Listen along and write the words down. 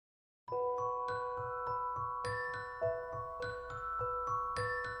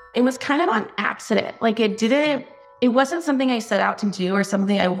it was kind of on accident. Like it wasn't something I set out to do or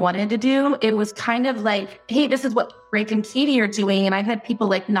something I wanted to do. It was kind of like, hey, this is what Frank and Katie are doing. And I've had people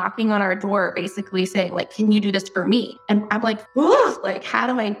like knocking on our door, basically saying like, can you do this for me? And I'm like, like, how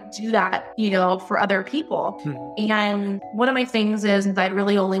do I do that, for other people? And one of my things is I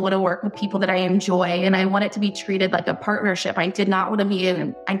really only want to work with people that I enjoy. And I want it to be treated like a partnership. I didn't want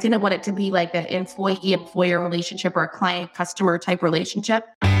it to be like an employee-employer relationship or a client-customer type relationship.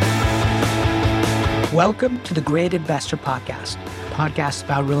 Welcome to the Great Investor Podcast, a podcast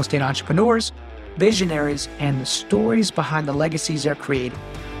about real estate entrepreneurs, visionaries, and the stories behind the legacies they're creating.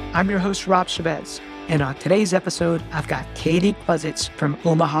 I'm your host, Rob Chavez, and on today's episode, I've got Katie Klezitz from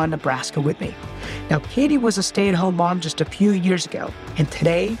Omaha, Nebraska with me. Now, Katie was a stay-at-home mom just a few years ago, and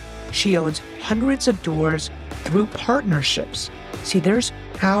today she owns hundreds of doors through partnerships. See, there's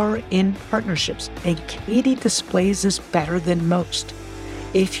power in partnerships, and Katie displays this better than most.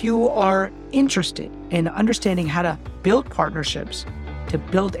 If you are interested in understanding how to build partnerships to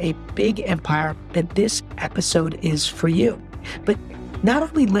build a big empire, then this episode is for you. But not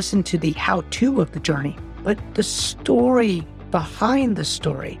only listen to the how-to of the journey, but the story behind the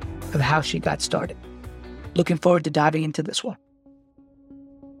story of how she got started. Looking forward to diving into this one.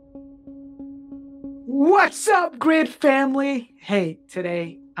 What's up, Grid family? Hey,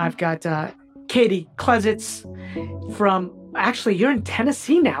 today I've got Katie Klezitz from... Actually, you're in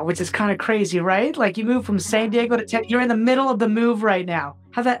Tennessee now, which is kind of crazy, right? Like you moved from San Diego to Tennessee. You're in the middle of the move right now.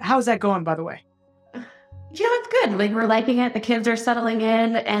 How's that going, by the way? Yeah, it's good. Like we're liking it. The kids are settling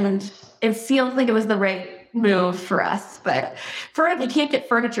in, and it feels like it was the right move for us. But for it, we can't get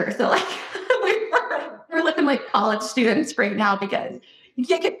furniture, so like we're looking like college students right now because you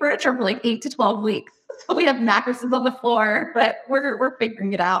can't get furniture for like 8 to 12 weeks. So we have mattresses on the floor, but we're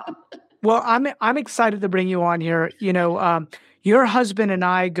figuring it out. Well, I'm excited to bring you on here. Your husband and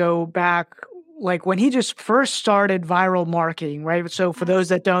I go back like when he just first started viral marketing, right? So for those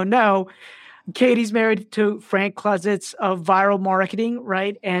that don't know, Katie's married to Frank Klezitz of Viral Marketing,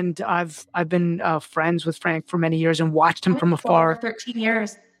 right? And I've been friends with Frank for many years and watched him from afar. 13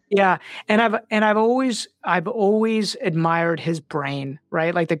 years. Yeah, and I've always admired his brain,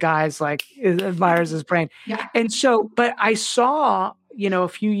 right? Like the guy's like admires his brain. Yeah. And so, but I saw, a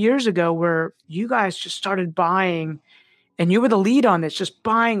few years ago where you guys just started buying, and you were the lead on this, just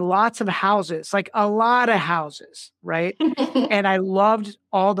buying lots of houses, like a lot of houses, right? And I loved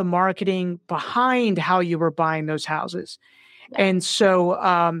all the marketing behind how you were buying those houses. Yeah. And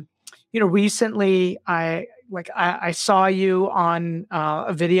so, recently I saw you on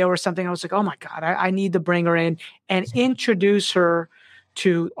a video or something. I was like, oh my God, I need to bring her in and introduce her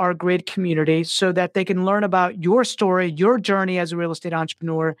to our Grid community so that they can learn about your story, your journey as a real estate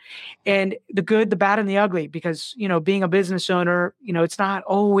entrepreneur, and the good, the bad, and the ugly. Because, being a business owner, it's not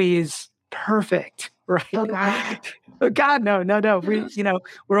always perfect, right? Oh God. Oh God, no.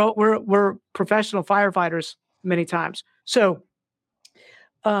 We're professional firefighters many times. So,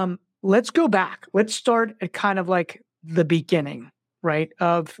 let's go back. Let's start at kind of like the beginning, right,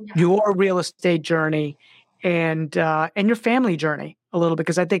 of your real estate journey and your family journey a little bit,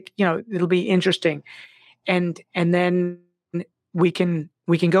 because I think it'll be interesting, and then we can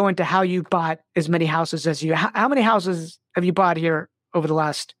go into how you bought as many houses as you. How many houses have you bought here over the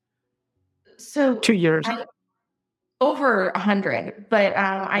last 2 years? Over 100, but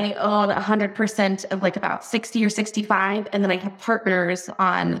I own 100% of like about 60 or 65, and then I have partners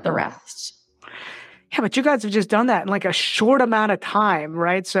on the rest. Yeah, but you guys have just done that in like a short amount of time,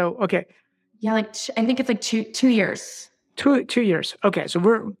 right? So, okay. Yeah, I think it's like two years. 2 years. Okay, so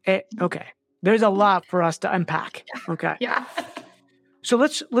we're okay. There's a lot for us to unpack. Okay. Yeah. So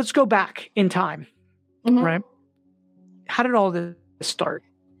let's go back in time, right? How did all this start,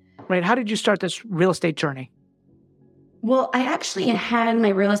 right? How did you start this real estate journey? Well, I actually had my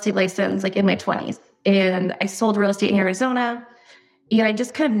real estate license like in my 20s, and I sold real estate in Arizona. And I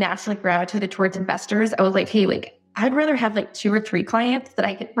just kind of naturally gravitated towards investors. I was like, hey, like I'd rather have like 2 or 3 clients that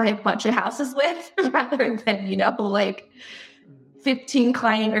I could buy a bunch of houses with rather than, like 15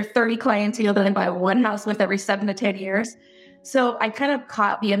 client or 30 clients, that I buy one house with every 7 to 10 years. So I kind of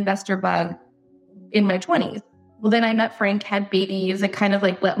caught the investor bug in my 20s. Well, then I met Frank, had babies. I kind of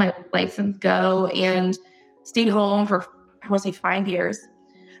like let my license go and stayed home for, I want to say 5 years.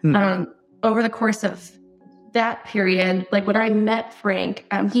 Over the course of that period, like when I met Frank,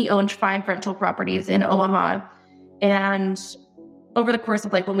 he owned 5 rental properties in Omaha. And over the course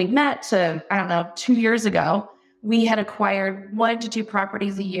of like when we met to, 2 years ago, we had acquired 1 to 2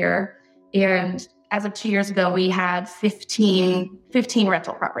 properties a year. And as of 2 years ago, we had 15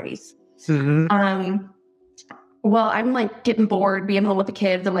 rental properties. Well, I'm like getting bored being home with the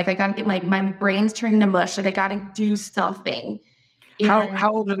kids. I'm like, I gotta get my brain's turning to mush. Like I gotta do something. And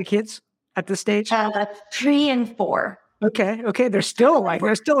How old are the kids at this stage? 3 and 4. Okay. They're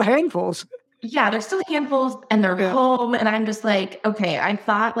still handfuls. Yeah, they're still handfuls and they're Yeah. home. And I'm just like, okay, I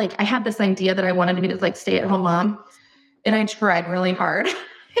thought like I had this idea that I wanted to be this like stay-at-home mom. And I tried really hard.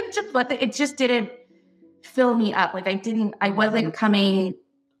 It just didn't fill me up. Like I wasn't coming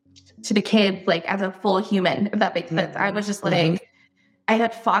to the kids like as a full human, if that makes sense. I was just like, I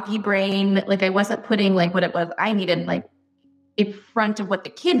had foggy brain. Like I wasn't putting like what it was I needed like in front of what the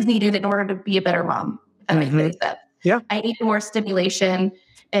kids needed in order to be a better mom. If that makes any sense. Yeah. I needed more stimulation.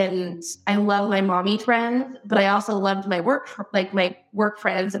 And I love my mommy friends, but I also loved my work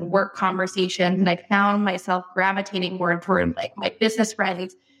friends and work conversations. And I found myself gravitating more toward like my business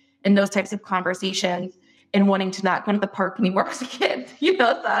friends and those types of conversations and wanting to not go to the park anymore as a kid. So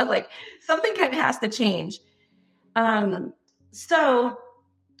I was like, something kind of has to change. So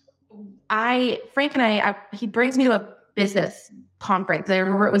Frank and I, he brings me to a business conference. I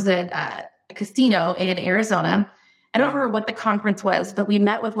remember it was at a casino in Arizona. I don't remember what the conference was, but we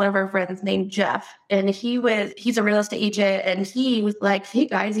met with one of our friends named Jeff, and he's a real estate agent, and he was like, "Hey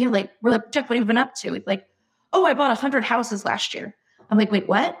guys, we're like, Jeff, what have you been up to?" He's like, "Oh, I bought 100 houses last year." I'm like, "Wait,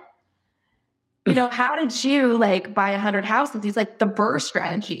 what? How did you like buy 100 houses?" He's like, "The BRRRR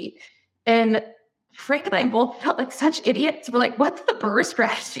strategy." And Frank and I both felt like such idiots. We're like, "What's the BRRRR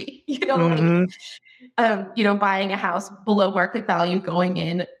strategy?" Buying a house below market value, going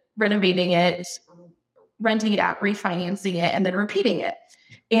in, renovating it, renting it out, refinancing it, and then repeating it.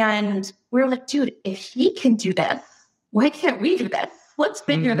 And we were like, dude, if he can do this, why can't we do this? Let's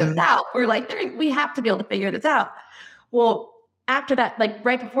figure this out. We're like, we have to be able to figure this out. Well, after that, like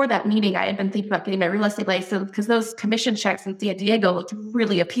right before that meeting, I had been thinking about getting my real estate license because those commission checks in San Diego looked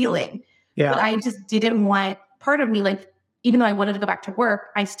really appealing. Yeah. But I just didn't want, part of me, like, even though I wanted to go back to work,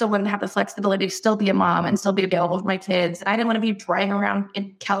 I still wanted to have the flexibility to still be a mom and still be available for my kids. I didn't want to be driving around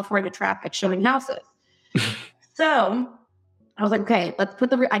in California traffic showing houses. So I was like, okay, let's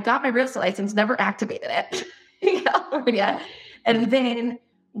put I got my real estate license, never activated it in California. And then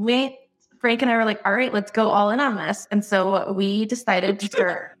Frank and I were like, all right, let's go all in on this. And so we decided to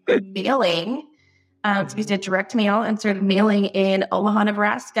start mailing. So we did direct mail and started mailing in Omaha,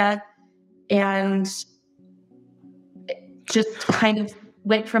 Nebraska. And just kind of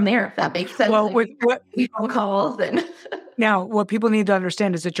went from there, if that makes sense. Well, with what phone calls and now what people need to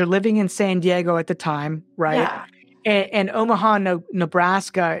understand is that you're living in San Diego at the time, right? Yeah. And Omaha,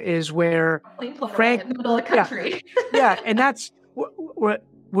 Nebraska is where Frank, in the middle of the country. Yeah. And that's,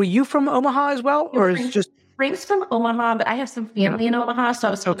 were you from Omaha as well? Or is it just Frank's from Omaha, but I have some family in Omaha, so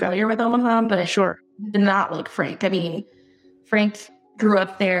I was familiar with Omaha, but sure, did not like Frank. I mean, Frank grew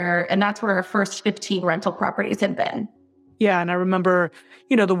up there, and that's where our first 15 rental properties had been. Yeah, and I remember,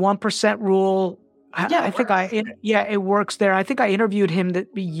 the 1% rule. It works there. I think I interviewed him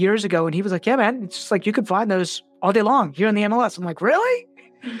years ago, and he was like, "Yeah, man, it's just like you could find those all day long here in the MLS." I'm like, "Really?"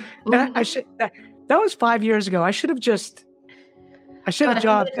 And that was 5 years ago. I should have jobbed.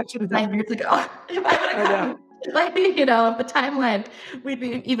 5 years ago. If the timeline, we'd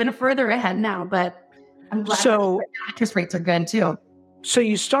be even further ahead now. But I'm glad interest rates are good too. So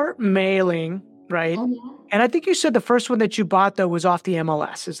you start mailing, right? Mm-hmm. And I think you said the first one that you bought, though, was off the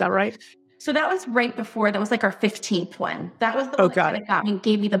MLS. Is that right? So that was right before. That was like our 15th one. That was the one that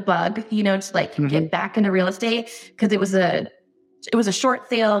gave me the bug, to get back into real estate, because it was a short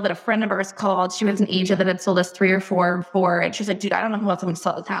sale that a friend of ours called. She was an agent that had sold us 3 or 4 before, and she was like, "Dude, I don't know who else I'm going to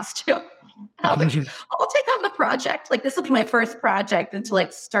sell this house to." And I was like, "I'll take on the project. Like this will be my first project into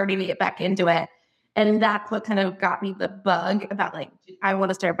starting to get back into it." And that's what kind of got me the bug about I want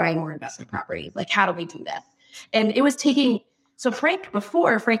to start buying more investment properties. Like, how do we do this? And it was taking, so Frank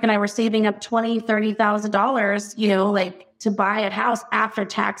and I were saving up $20,000, $30,000, to buy a house after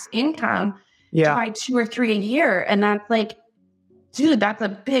tax income, to buy 2 or 3 a year. And that's like, dude, that's a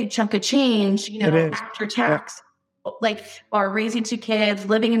big chunk of change, after tax, or raising 2 kids,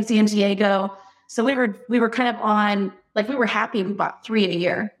 living in San Diego. So we were kind of on, we were happy we bought 3 a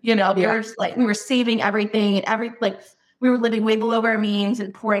year, we were we were saving everything and we were living way below our means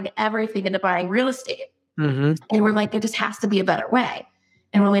and pouring everything into buying real estate. Mm-hmm. And we're like, there just has to be a better way.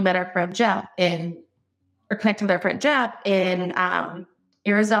 And when we met our friend Jeff connected with our friend Jeff in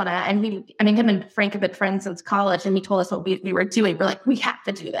Arizona, and him and Frank have been friends since college, and he told us what we were doing. We're like, we have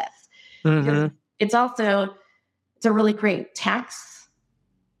to do this. Mm-hmm. It's a really great tax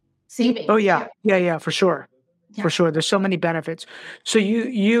saving. Oh yeah. Yeah, for sure. Yeah. For sure. There's so many benefits. So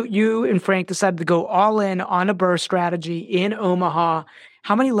you and Frank decided to go all in on a BRRRR strategy in Omaha.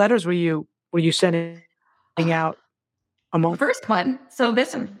 How many letters were you sending out among First one. So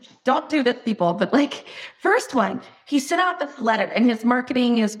this, don't do this, people, but like first one, he sent out this letter and his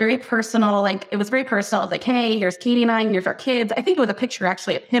marketing is very personal. Like it was very personal. Like, hey, here's Katie and I, here's our kids. I think it was a picture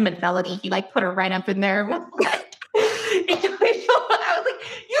actually of him and Melody. He like put her right up in there. I was like,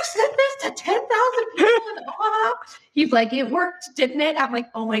 you sent this to 10,000 people in Omaha? He's like, it worked, didn't it? I'm like,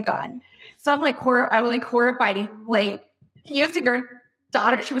 oh my God. So I'm like, I was like horrified. Like using her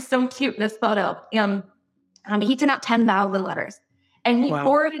daughter, she was so cute in this photo. He sent out 10,000 letters and he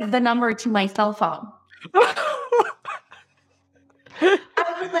forwarded the number to my cell phone. I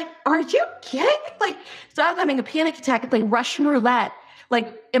was like, are you kidding? Like, so I was having a panic attack, like Russian roulette.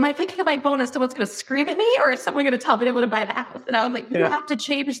 Like, am I thinking of my phone and someone's going to scream at me or is someone going to tell me they want to buy the house? And I was like, you have to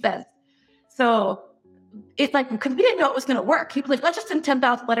change this. So it's like, because we didn't know it was going to work. He was like, let's just send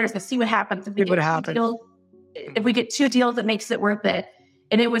 10,000 letters and see what happens. If we get 2 deals, it makes it worth it.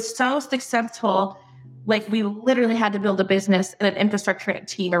 And it was so successful. Like we literally had to build a business and an infrastructure and a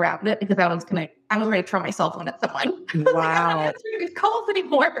team around it because I was ready to throw my cell phone at someone. Wow. I'm not answering calls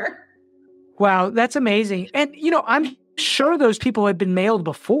anymore. Wow, that's amazing. And, I'm sure those people had been mailed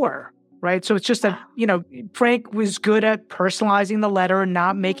before, right? So it's just that, Frank was good at personalizing the letter and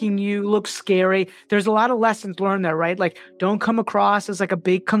not making you look scary. There's a lot of lessons learned there, right? Like don't come across as like a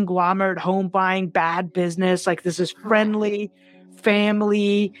big conglomerate home buying bad business. Like this is friendly,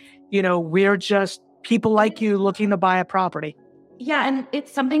 family, we're just people like you looking to buy a property. Yeah. And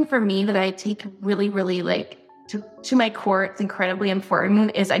it's something for me that I take really, really like to my core. It's incredibly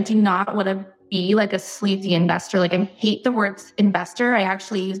important is I do not want to be like a sleazy investor. Like I hate the word investor. I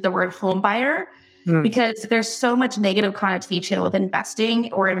actually use the word home buyer because there's so much negative connotation with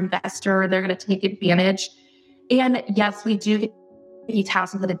investing or an investor. They're going to take advantage. And yes, we do get these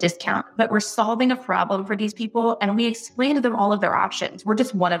houses at a discount, but we're solving a problem for these people. And we explain to them all of their options. We're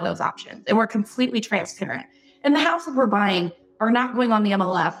just one of those options and we're completely transparent. And the houses we're buying are not going on the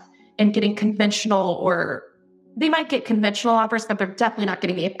MLS and getting conventional, or they might get conventional offers, but they're definitely not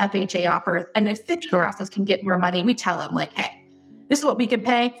getting the FHA offers. And if the houses can get more money, we tell them like, hey, this is what we can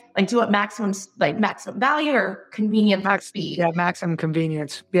pay. Like do it maximum value or convenient max speed. Yeah. Maximum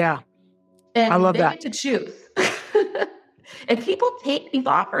convenience. Yeah. And I love that. Get to choose. And people take these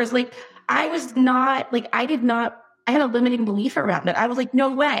offers. Like I had a limiting belief around it. I was like,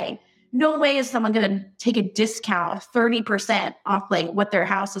 no way is someone going to take a discount of 30% off like what their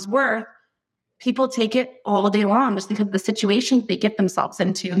house is worth. People take it all day long just because of the situations they get themselves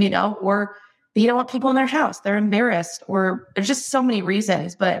into, or they don't want people in their house. They're embarrassed, or there's just so many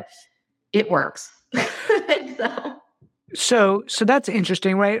reasons, but it works. So that's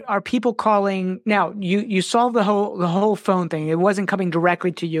interesting, right? Are people calling now? You solved the whole phone thing. It wasn't coming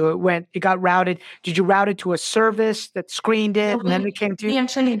directly to you. It got routed. Did you route it to a service that screened it, and then it came to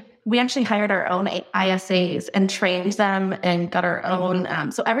you? We actually hired our own ISAs and trained them and got our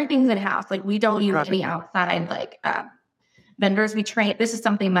own. So everything's in house. Like we don't use any outside vendors. We train. This is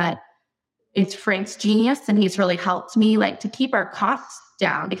something that it's Frank's genius, and he's really helped me like to keep our costs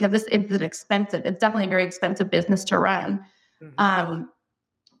down because this is expensive. It's definitely a very expensive business to run.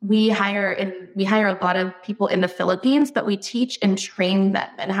 We hire a lot of people in the Philippines, but we teach and train them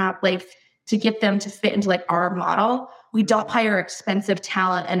and have to get them to fit into our model. We don't hire expensive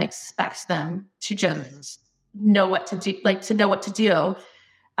talent and expect them to just know what to do,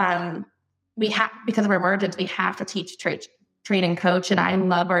 we have, because of our margins, we have to teach, train and coach. And I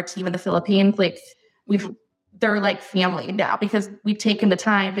love our team in the Philippines. They're like family now because we've taken the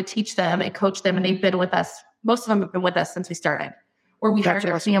time to teach them and coach them, and they've been with us. Most of them have been with us since we started, or we hired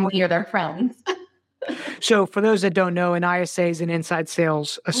their family or their friends. So for those that don't know, an ISA is an inside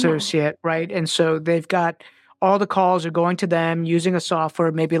sales associate, right? And so they've got all the calls are going to them using a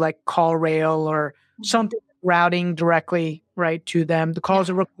software, maybe like CallRail or something, routing directly right to them. The calls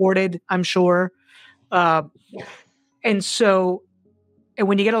are recorded, I'm sure. And so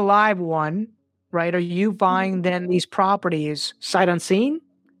when you get a live one, right, are you buying then these properties sight unseen?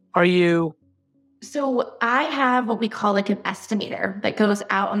 Are you? So I have what we call an estimator that goes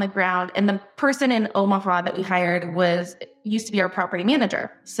out on the ground. And the person in Omaha that we hired used to be our property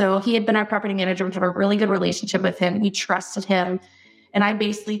manager. So he had been our property manager. We have a really good relationship with him. We trusted him. And I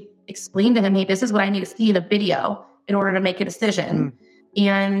basically explained to him, hey, this is what I need to see in a video in order to make a decision.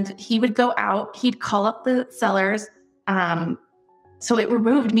 And he would go out, he'd call up the sellers. So it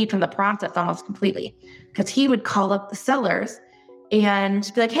removed me from the process almost completely because he would call up the sellers and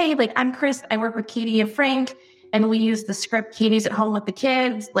be like, hey, I'm Chris. I work with Katie and Frank, and we use the script. Katie's at home with the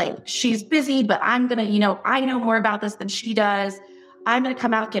kids. She's busy, but I'm going to, I know more about this than she does. I'm going to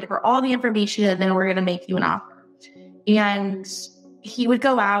come out, get her all the information, and then we're going to make you an offer. And he would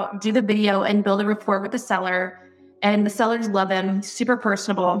go out, do the video, and build a rapport with the seller. And the sellers love him, He's super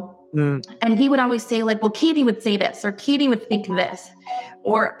personable. And he would always say, like, well, Katie would say this, or Katie would think this.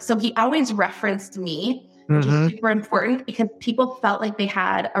 Or so he always referenced me, which is super important because people felt like they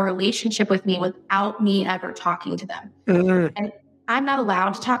had a relationship with me without me ever talking to them. And I'm not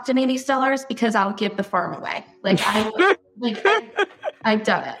allowed to talk to any of these sellers because I'll give the farm away. Like I've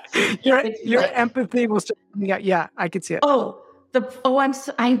done it. Your empathy will. Yeah, I could see it.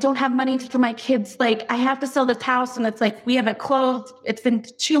 I don't have money for my kids. Like, I have to sell this house, and it's like, we haven't closed. It's been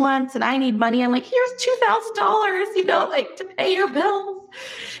 2 months, and I need money. I'm like, here's $2,000, like, to pay your bills.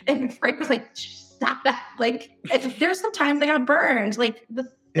 And Frank was like, stop that. Like, there's some times I got burned. Like the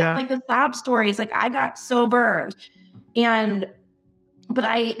sob stories. Like, I got so burned,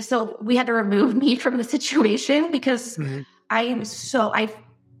 so we had to remove me from the situation because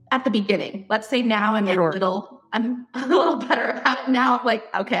at the beginning. Let's say now I'm a little better about it now. I'm like,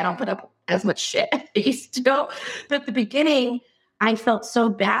 okay, I don't put up as much shit as I used to go. But at the beginning, I felt so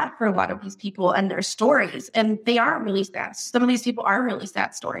bad for a lot of these people and their stories. And they are really sad. Some of these people are really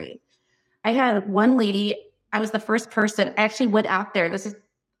sad stories. I had one lady, I was the first person, I actually went out there.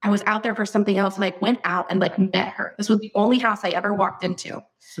 I was out there for something else, and I went out and like met her. This was the only house I ever walked into.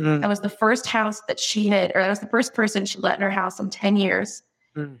 That was the first house that that was the first person she let in her house in 10 years.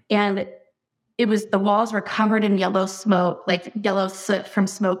 And the walls were covered in yellow smoke, like yellow soot from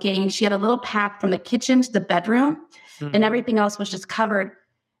smoking. She had a little path from the kitchen to the bedroom, and everything else was just covered.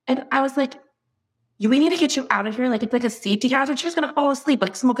 And I was like, we need to get you out of here. Like, it's like a safety hazard. She was going to fall asleep,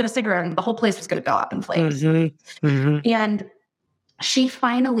 like smoking a cigarette, and the whole place was going to go up in flames. And she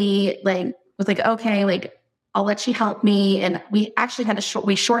finally was like, okay, like, I'll let you help me. And we actually had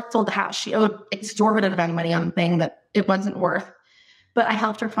we short sold the house. She owed exorbitant amount of money on a thing that it wasn't worth. But we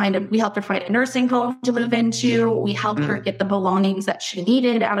helped her find a nursing home to live into. We helped her get the belongings that she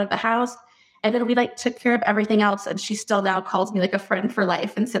needed out of the house. And then we took care of everything else. And she still now calls me like a friend for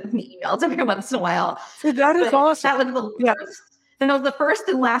life and sends me emails every once in a while. That is awesome. That was the first. And it was the first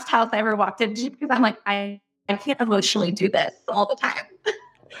and last house I ever walked into because I'm like, I can't emotionally do this all the time.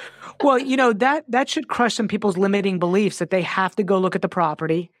 Well, that should crush some people's limiting beliefs that they have to go look at the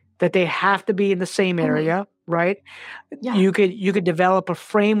property, that they have to be in the same area, right? Yeah. You could develop a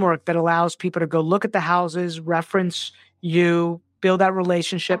framework that allows people to go look at the houses, reference you, build that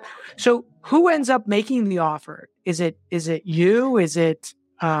relationship. So who ends up making the offer? Is it you? Is it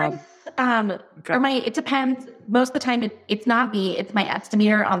it depends. Most of the time it's not me, it's my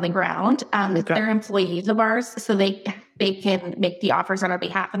estimator on the ground. They're employees of ours, so they can make the offers on our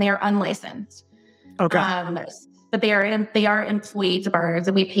behalf, and they are unlicensed. Okay. But they are employees of ours,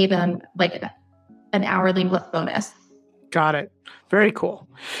 and we pay them like an hourly bonus. Got it. Very cool.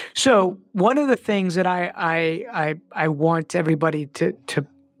 So one of the things that I want everybody to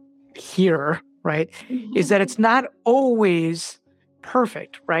hear, right, is that it's not always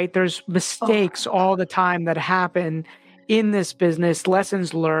perfect, right? There's mistakes all the time that happen in this business,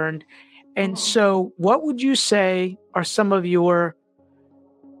 lessons learned. And so what would you say are some of your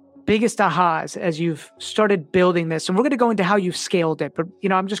biggest ahas as you've started building this? And we're going to go into how you've scaled it, but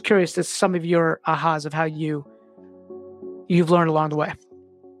I'm just curious to some of your ahas of how you've learned along the way.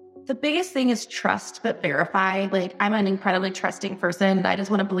 The biggest thing is trust, but verify. Like, I'm an incredibly trusting person. I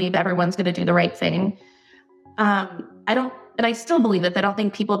just want to believe everyone's going to do the right thing. I still believe it. I don't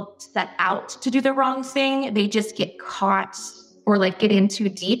think people set out to do the wrong thing. They just get caught or get in too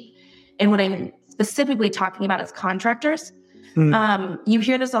deep. And what I'm specifically talking about is contractors. You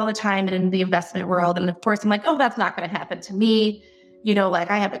hear this all the time in the investment world. And of course I'm like, oh, that's not going to happen to me.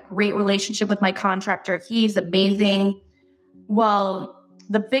 I have a great relationship with my contractor. He's amazing. Well,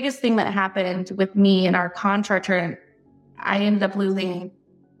 the biggest thing that happened with me and our contractor, I ended up losing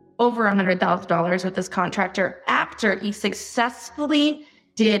over $100,000 with this contractor after he successfully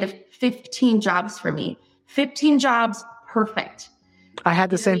did 15 jobs for me. 15 jobs, perfect. I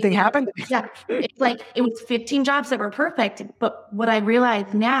had the same thing happen. Yeah. It was 15 jobs that were perfect. But what I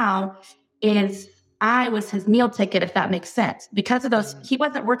realize now is I was his meal ticket, if that makes sense. Because of those, he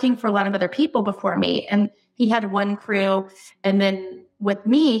wasn't working for a lot of other people before me. And he had one crew. And then with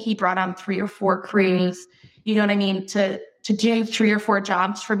me, he brought on 3 or 4 crews, you know what I mean, to do 3 or 4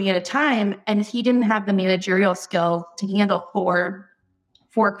 jobs for me at a time. And he didn't have the managerial skill to handle four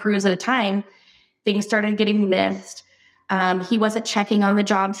crews at a time. Things started getting missed. He wasn't checking on the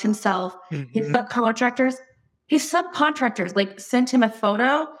jobs himself. His subcontractors sent him a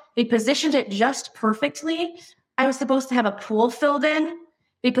photo. They positioned it just perfectly. I was supposed to have a pool filled in.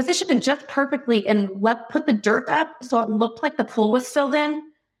 They positioned it just perfectly and put the dirt up so it looked like the pool was filled in.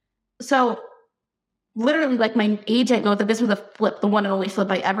 So literally like my agent knows that this was a flip, the one and only flip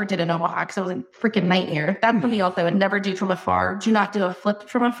I ever did in Omaha, because it was a freaking nightmare. That's something else I would never do from afar. Do not do a flip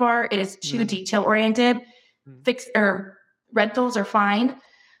from afar. It is too detail oriented. Fixed or rentals are fine.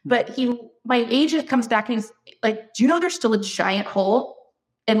 But my agent comes back and he's like, do you know there's still a giant hole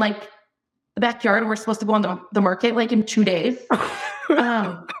in like the backyard? We're supposed to go on the market like in 2 days.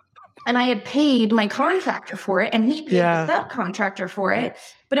 And I had paid my contractor for it, and he paid the subcontractor for it.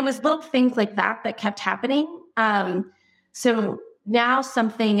 But it was little things like that kept happening. So now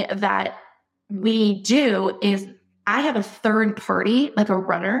something that we do is I have a third party, like a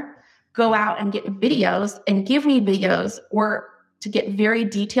runner, go out and get videos and give me videos or to get very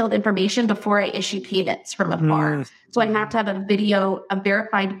detailed information before I issue payments from afar. So I have to have a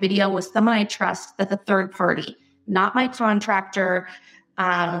verified video with someone I trust that's a third party, not my contractor,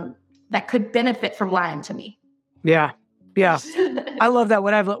 that could benefit from lying to me. Yeah. Yeah. I love that.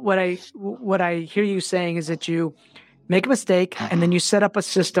 What I hear you saying is that you make a mistake and then you set up a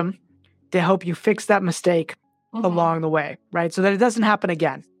system to help you fix that mistake along the way, right? So that it doesn't happen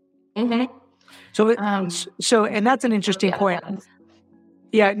again. So, and that's an interesting point.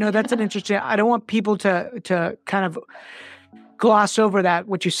 Yeah, no, that's an interesting, I don't want people to kind of gloss over that.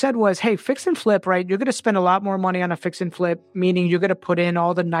 What you said was, hey, fix and flip, right? You're going to spend a lot more money on a fix and flip, meaning you're going to put in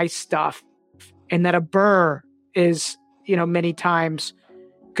all the nice stuff, and that a burr is, many times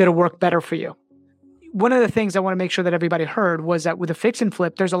going to work better for you. One of the things I want to make sure that everybody heard was that with a fix and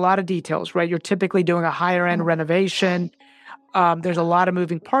flip, there's a lot of details, right? You're typically doing a higher end renovation. There's a lot of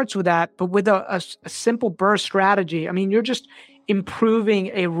moving parts with that, but with a simple burr strategy, I mean, you're just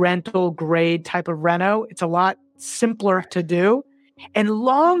improving a rental grade type of reno. It's a lot simpler to do. And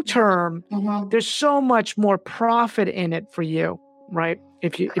long term, there's so much more profit in it for you, right?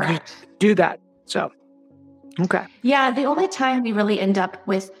 If you do that. So, okay. Yeah, the only time we really end up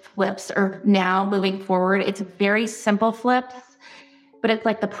with flips or now moving forward, it's very simple flips, but it's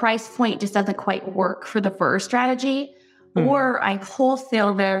like the price point just doesn't quite work for the burr strategy. Or I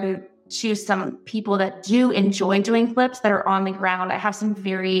wholesale them to some people that do enjoy doing flips that are on the ground. I have some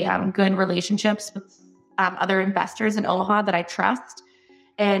very good relationships with other investors in Omaha that I trust.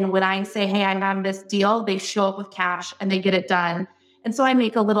 And when I say, hey, I'm on this deal, they show up with cash and they get it done. And so I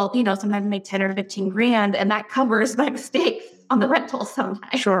make a little, sometimes I make 10 or 15 grand, and that covers my mistakes on the rental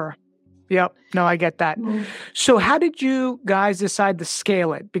sometimes. Sure. Yep. No, I get that. So how did you guys decide to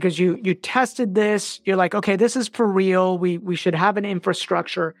scale it? Because you tested this, you're like, okay, this is for real. We should have an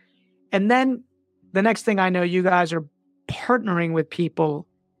infrastructure. And then the next thing I know, you guys are partnering with people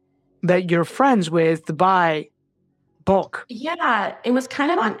that you're friends with to buy bulk. Yeah, it was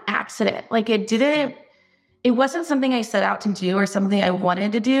kind of on accident. Like it wasn't something I set out to do or something I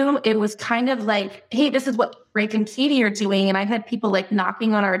wanted to do. It was kind of like, hey, this is what Rick and Katie are doing. And I had people like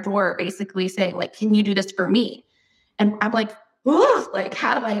knocking on our door, basically saying like, can you do this for me? And I'm like, like,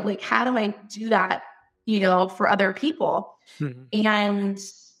 how do I do that, for other people? And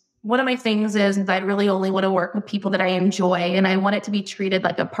one of my things is I really only want to work with people that I enjoy, and I want it to be treated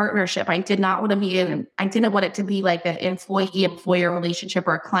like a partnership. I didn't want it to be like an employee-employer relationship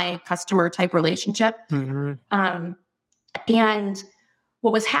or a client-customer type relationship. And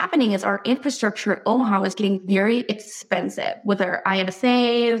what was happening is our infrastructure at Omaha was getting very expensive with our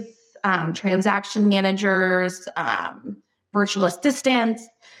ISAs, transaction managers, virtual assistants.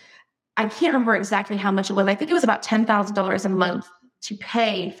 I can't remember exactly how much it was. I think it was about $10,000 a month to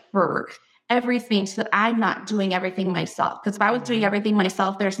pay for everything so that I'm not doing everything myself. Because if I was doing everything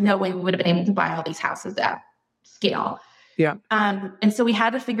myself, there's no way we would have been able to buy all these houses at scale. Yeah. And so we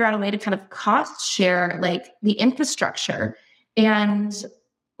had to figure out a way to kind of cost share like the infrastructure. And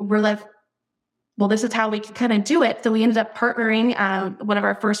we're like, well, this is how we can kind of do it. So we ended up partnering, one of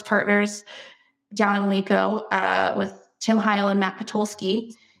our first partners down in Waco with Tim Heil and Matt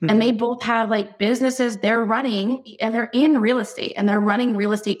Patulski. And they both have like businesses they're running, and they're in real estate, and they're running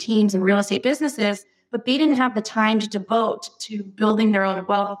real estate teams and real estate businesses, but they didn't have the time to devote to building their own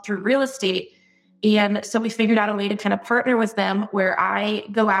wealth through real estate. And so we figured out a way to kind of partner with them where I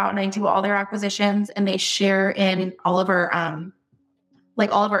go out and I do all their acquisitions, and they share in all of our,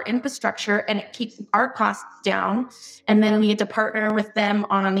 all of our infrastructure, and it keeps our costs down. And then we get to partner with them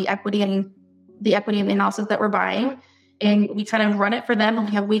on the equity and the analysis that we're buying. And we kind of run it for them, and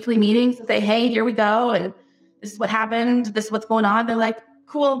we have weekly meetings and say, hey, here we go. And this is what happened. This is what's going on. They're like,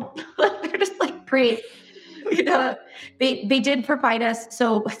 cool. They're just like, great. They did provide us.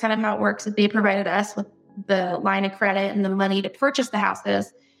 So kind of how it works is they provided us with the line of credit and the money to purchase the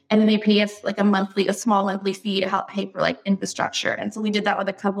houses. And then they pay us like a small monthly fee to help pay for like infrastructure. And so we did that with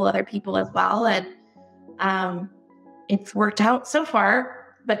a couple other people as well. And it's worked out so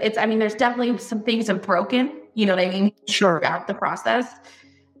far. but there's definitely some things have broken, you know what I mean? Sure. Throughout the process.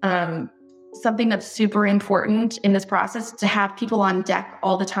 Something that's super important in this process is to have people on deck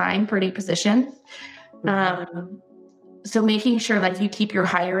all the time for any positions. So making sure that you keep your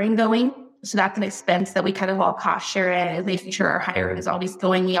hiring going. So that's an expense that we kind of all cost share in, is making sure our hiring is always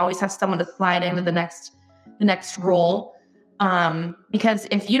going. We always have someone to slide into the next role. Because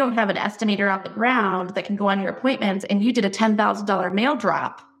if you don't have an estimator on the ground that can go on your appointments and you did a $10,000 mail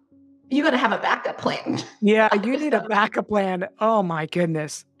drop, you got to have a backup plan. Yeah, you need a backup plan. Oh my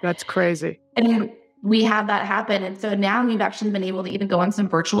goodness. That's crazy. And we have that happen. And so now we've actually been able to even go on some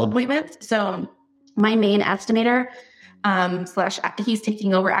virtual appointments. So my main estimator, he's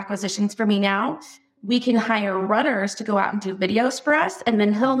taking over acquisitions for me now. We can hire runners to go out and do videos for us. And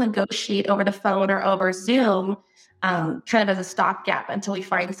then he'll negotiate over the phone or over Zoom, kind of as a stopgap until we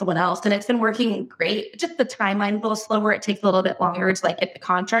find someone else. And it's been working great. Just the timeline's a little slower. It takes a little bit longer to get the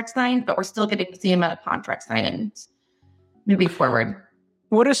contract signed, but we're still getting the same amount of contract signings moving forward.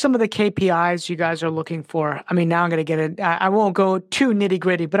 What are some of the KPIs you guys are looking for? I mean, now I'm going to get it. I won't go too nitty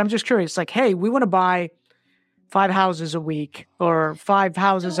gritty, but I'm just curious. Hey, we want to buy 5 houses a week or 5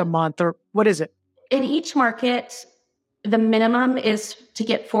 houses a month, or what is it? In each market, the minimum is to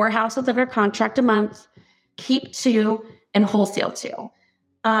get 4 houses under contract a month, keep 2, and wholesale 2.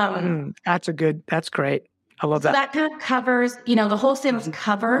 That's great. I love that. So that kind of covers, the wholesalers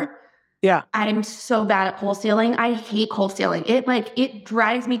cover. Yeah. I'm so bad at wholesaling. I hate wholesaling. It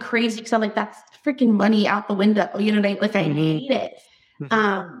drives me crazy because I'm that's freaking money out the window. You know what I mean? I hate it.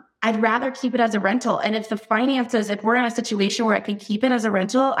 I'd rather keep it as a rental. And if we're in a situation where I can keep it as a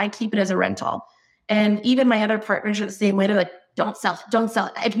rental, I keep it as a rental. And even my other partners are the same way. They're don't sell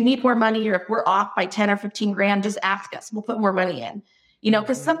it. If you need more money or if we're off by 10 or 15 grand, just ask us. We'll put more money in,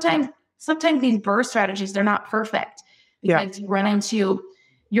 because sometimes these BRRRR strategies, they're not perfect. Because you run into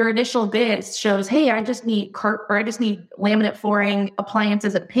your initial bid shows, hey, I just need laminate flooring,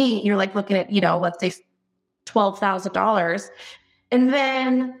 appliances, and paint. You're looking at, let's say $12,000. And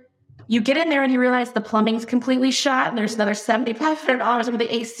then you get in there and you realize the plumbing's completely shot. And there's another $7,500 when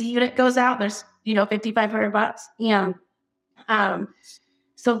the AC unit goes out. There's, $5,500. Yeah.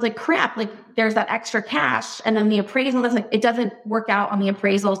 So crap, there's that extra cash. And then the appraisal it doesn't work out on the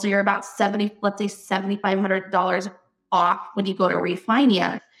appraisal. So you're about $7,500 off when you go to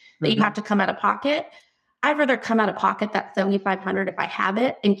refinance that you have to come out of pocket. I'd rather come out of pocket that $7,500 if I have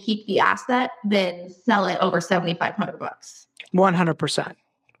it and keep the asset than sell it over $7,500. 100%.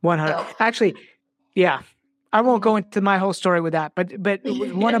 100. Actually, yeah, I won't go into my whole story with that, but it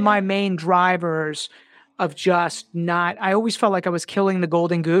was one of my main drivers of just I always felt like I was killing the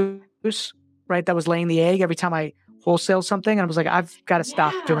golden goose, right? That was laying the egg every time I wholesale something. And I was I've got to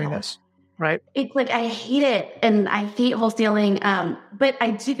stop doing this. Right. It's I hate it. And I hate wholesaling. But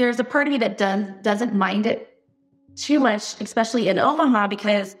there's a part of me that doesn't mind it too much, especially in Omaha,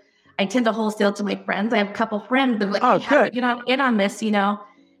 because I tend to wholesale to my friends. I have a couple friends that are good. In on this,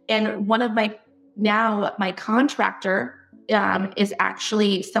 and one of my contractor, is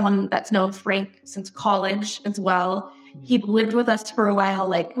actually someone that's known Frank since college as well. He lived with us for a while,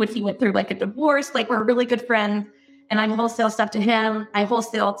 when he went through a divorce, we're really good friends. And I wholesale stuff to him. I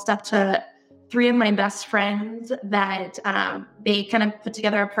wholesale stuff to 3 of my best friends that they kind of put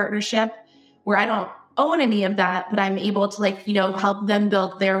together a partnership where I don't own any of that, but I'm able to help them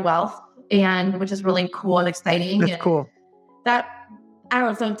build their wealth, and which is really cool and exciting. That's cool. That, I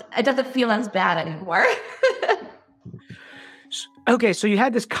don't know, so it doesn't feel as bad anymore. Okay, so you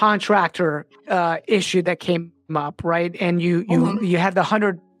had this contractor issue that came up, right? And you had the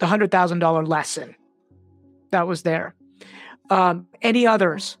 $100,000 lesson that was there. Any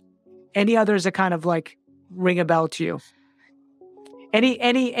others that kind of ring a bell to you?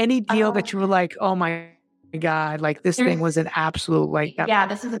 Any deal that you were oh my God, this thing was an absolute Yeah,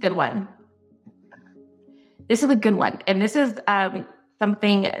 this is a good one. And this is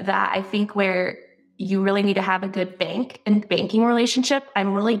something that I think where you really need to have a good banking relationship.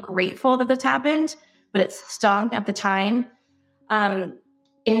 I'm really grateful that this happened, but it stung at the time.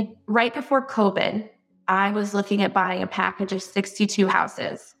 Right before COVID, I was looking at buying a package of 62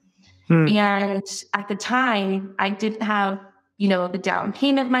 houses. And at the time, I didn't have, the down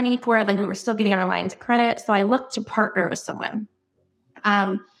payment money for it. We were still getting our lines of credit. So I looked to partner with someone.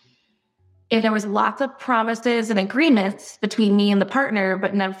 And there was lots of promises and agreements between me and the partner,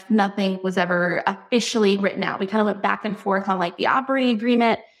 but nothing was ever officially written out. We kind of went back and forth on the operating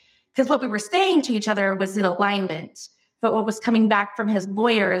agreement, because what we were saying to each other was in alignment. But what was coming back from his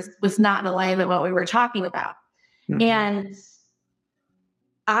lawyers was not in alignment with what we were talking about. And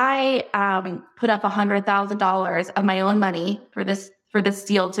I put up $100,000 of my own money for this for this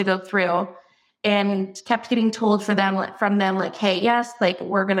deal to go through, and kept getting told from them, like, hey, yes, like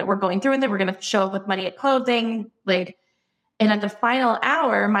we're going through with it. We're going to show up with money at closing. Like, and at the final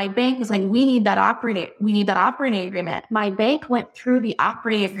hour, my bank was like, we need that operating agreement. My bank went through the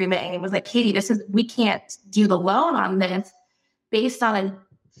operating agreement and it was like, Katie, we can't do the loan on this based on a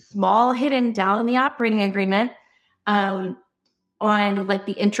small hidden down in the operating agreement, on like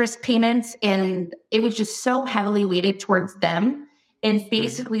the interest payments. And it was just so heavily weighted towards them and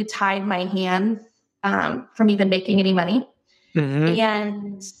basically tied my hands from even making any money. Mm-hmm.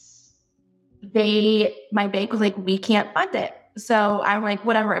 And my bank was like, we can't fund it. So I'm like,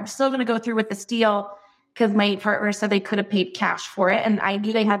 whatever, I'm still going to go through with this deal because my partner said they could have paid cash for it. And I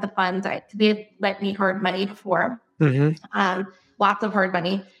knew they had the funds. They had let me hard money before, lots of hard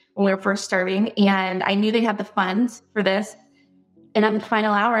money when we were first starting. And I knew they had the funds for this. And at the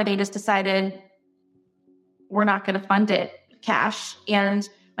final hour, they just decided we're not going to fund it cash. And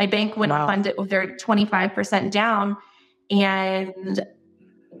my bank wouldn't fund it with their 25% down. And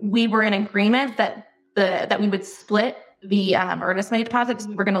we were in agreement that we would split the earnest money deposit because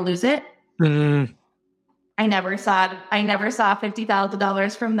we were going to lose it. Mm-hmm. I never saw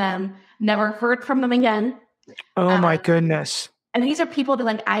 $50,000 from them. Never heard from them again. Oh my goodness! And these are people that,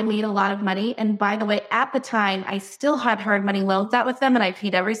 like, I made a lot of money. And by the way, at the time, I still had hard money loans out with them, and I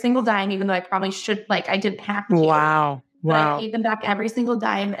paid every single dime, even though I probably should. Like, I didn't have to. Wow! But I paid them back every single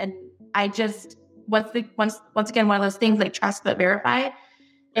dime, and I just once again, one of those things like trust but verify.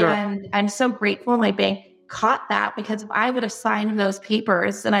 Sure. And I'm so grateful my bank caught that, because if I would have signed those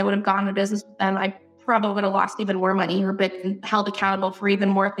papers and I would have gone into business with them, I probably would have lost even more money or been held accountable for even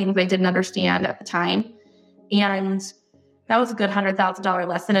more things I didn't understand at the time. And that was a good $100,000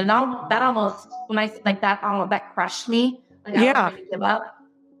 lesson. And that almost, when I like that, that crushed me. Like, I was ready to give up.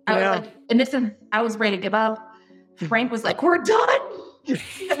 I was ready to give up. Frank was like, we're done.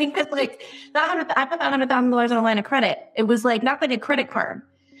 I mean, because like I put that $100,000 on a line of credit. It was like not like a credit card.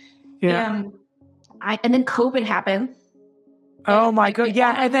 Yeah. And then COVID happened. Oh my God.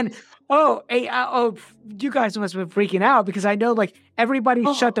 Yeah. And then, you guys must have been freaking out, because I know like everybody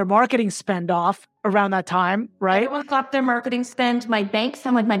shut their marketing spend off around that time, right? Everyone stopped their marketing spend. My bank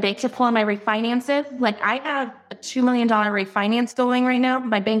should pull on my refinances. Like, I have a $2 million refinance going right now.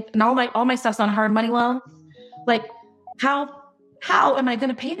 My bank and all my stuff's on hard money loans. Like, how am I going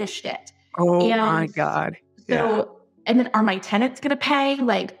to pay this shit? Oh my God. So, and then are my tenants going to pay?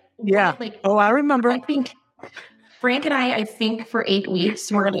 Like, yeah. Like, I remember. I think Frank and I think for 8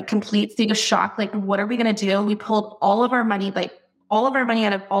 weeks, we're in a complete state of shock. Like, what are we going to do? We pulled all of our money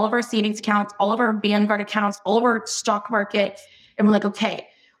out of all of our savings accounts, all of our Vanguard accounts, all of our stock market. And we're like, okay,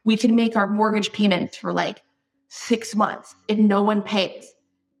 we can make our mortgage payments for like 6 months and no one pays.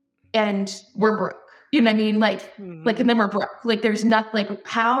 And we're broke. You know what I mean? Like, and then we're broke. Like, there's nothing, like,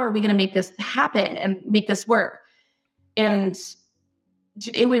 how are we going to make this happen and make this work? And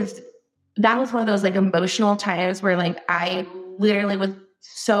that was one of those like emotional times where like I literally was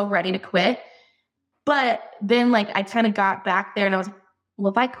so ready to quit. But then like I kind of got back there and I was like,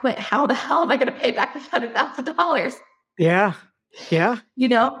 well, if I quit, how the hell am I going to pay back the $100,000? Yeah. Yeah. You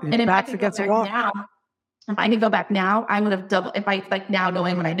know, and if I could go back now, I would have doubled. If I like now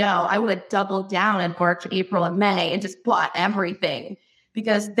knowing what I know, I would have doubled down in March, April, and May and just bought everything,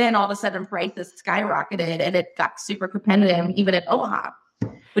 because then all of a sudden prices skyrocketed and it got super competitive even at Omaha,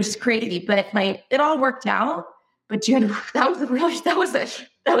 which is crazy. But it all worked out. But June, that was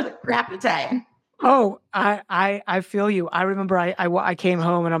a crappy time. Oh, I feel you. I remember I came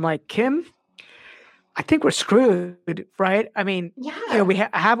home and I'm like, Kim, I think we're screwed, right? I mean, we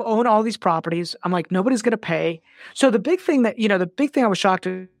have owned all these properties. I'm like, nobody's going to pay. So the big thing I was shocked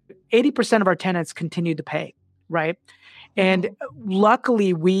at, 80% of our tenants continued to pay, right? And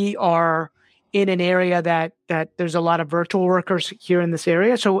luckily we are in an area that there's a lot of virtual workers here in this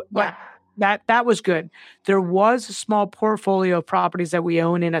area. So that was good. There was a small portfolio of properties that we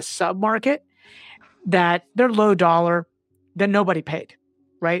own in a sub-market that they're low dollar, that nobody paid,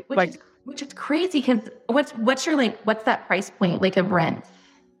 right? Which is crazy, because what's your what's that price point like of rent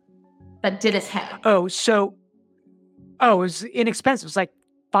that did us have? It was inexpensive. It was like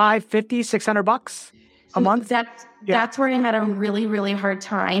 $550, $600 a month. That's where I had a really, really hard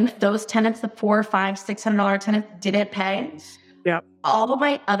time. Those tenants, the $400, $500, $600 tenants didn't pay. Yeah. All of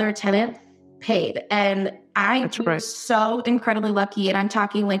my other tenants paid, and I was so incredibly lucky. And I'm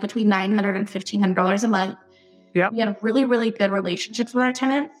talking like between $900 and $1,500 a month. Yeah. We had really, really good relationships with our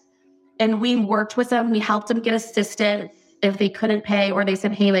tenants. And we worked with them. We helped them get assistance if they couldn't pay, or they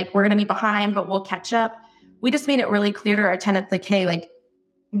said, hey, like, we're going to be behind, but we'll catch up. We just made it really clear to our tenants, like, hey, like,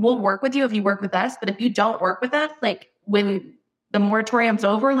 we'll work with you if you work with us. But if you don't work with us, like, when the moratorium's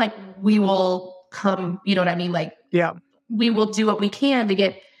over, like we will come, you know what I mean? Like, Yeah. we will do what we can to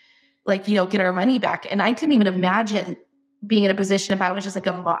get like, get our money back. And I couldn't even imagine being in a position if I was just like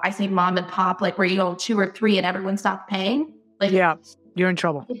I say mom and pop, like where you own 2 or 3 and everyone stopped paying. Like, Yeah, you're in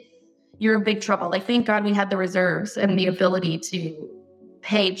trouble. You're in big trouble. Like, thank God we had the reserves and the ability to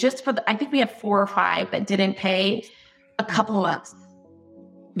pay just for I think we had 4 or 5 that didn't pay a couple of months.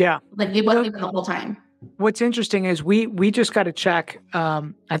 Yeah. Like it wasn't even the whole time. What's interesting is we just got to check.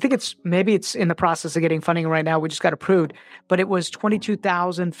 I think it's in the process of getting funding right now. We just got approved, but it was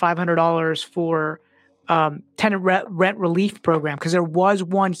 $22,500 for tenant rent relief program, because there was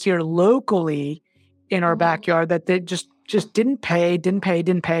one here locally in our backyard that they just didn't pay.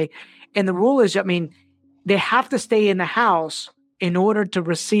 And the rule is, I mean, they have to stay in the house in order to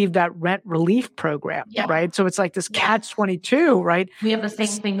receive that rent relief program, right? So it's like this catch-22, right? We have the same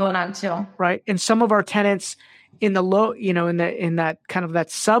thing going on too, right? And some of our tenants in the low, in that kind of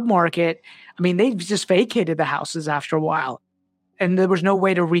that sub-market, I mean, they just vacated the houses after a while, and there was no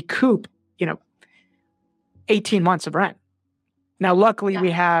way to recoup, 18 months of rent. Now, luckily,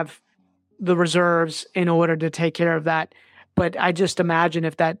 we have the reserves in order to take care of that. But I just imagine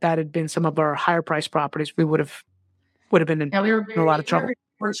if that had been some of our higher priced properties, we would have been in a lot of trouble.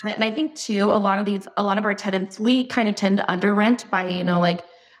 Fortunate. And I think too, a lot of our tenants, we kind of tend to under rent by, like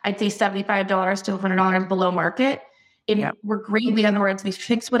I'd say $75 to $100 below market. And we're greatly on the words. We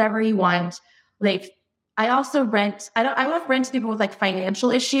fix whatever you want. Like I also rent, I don't rent to people with like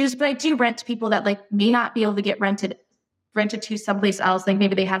financial issues, but I do rent to people that like may not be able to get rented to someplace else. Like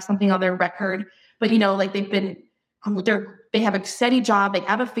maybe they have something on their record, but like they have a steady job, they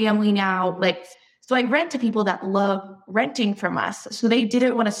have a family now. Like, so I rent to people that love renting from us. So they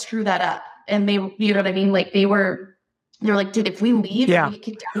didn't want to screw that up. And they, you know what I mean? Like they were like, dude, if we leave, we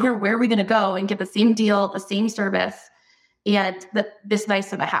kick down here, where are we going to go and get the same deal, the same service, and this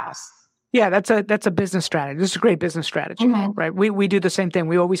nice of a house? Yeah, that's a business strategy. This is a great business strategy, right? We do the same thing.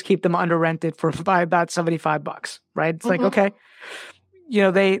 We always keep them under rented for about $75, right? It's like, okay,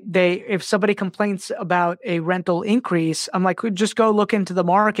 they if somebody complains about a rental increase, I'm like, just go look into the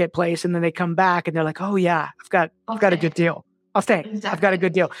marketplace, and then they come back and they're like, oh yeah, I've got a good deal. I'll stay. Exactly. I've got a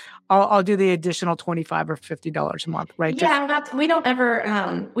good deal. I'll do the additional $25 or $50 a month, right? We don't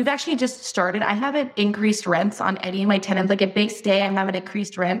ever. We've actually just started. I haven't increased rents on any of my tenants. Like if they stay, I haven't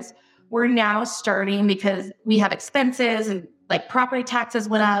increased rents. We're now starting because we have expenses and like property taxes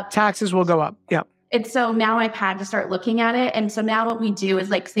went up. Taxes will go up. Yep. And so now I've had to start looking at it. And so now what we do is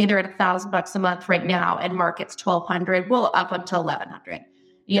like, say they're at $1,000 a month right now and market's $1,200. We'll up until $1,100.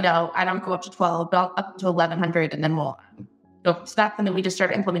 I don't go up to 12, but up to $1,100, and then we'll go. So that's something we just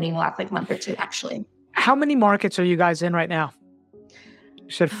started implementing the last like month or two, actually. How many markets are you guys in right now? You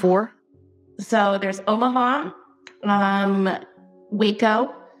said 4? So there's Omaha,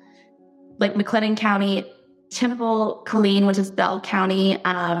 Waco, like McLennan County, Temple, Killeen, which is Bell County.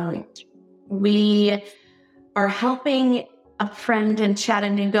 We are helping a friend in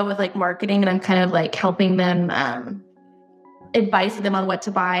Chattanooga with like marketing, and I'm kind of like helping them, advising them on what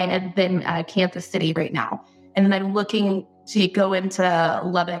to buy, and then Kansas City right now. And then I'm looking to go into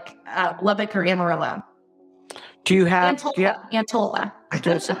Lubbock or Amarillo. Do you have Antola?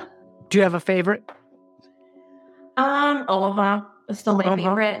 Do you have a favorite? Omaha is still my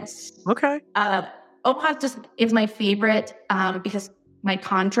favorite. Okay. Omaha just is my favorite because my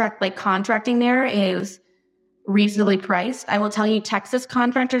contracting there is reasonably priced. I will tell you, Texas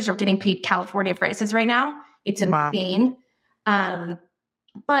contractors are getting paid California prices right now. It's insane. Wow.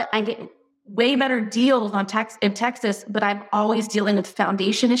 But I get way better deals in Texas, but I'm always dealing with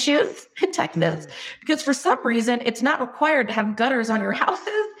foundation issues in Texas because for some reason it's not required to have gutters on your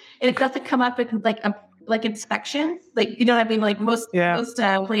houses, and it doesn't come up in like inspections. Like, you know what I mean? Like most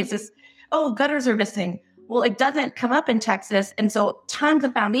places, gutters are missing. Well, it doesn't come up in Texas. And so tons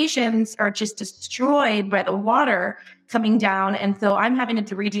of foundations are just destroyed by the water coming down. And so I'm having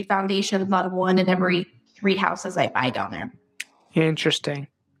to redo foundations on 1 in every 3 houses I buy down there. Interesting.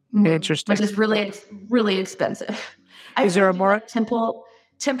 Which is really, really expensive. Is there a market?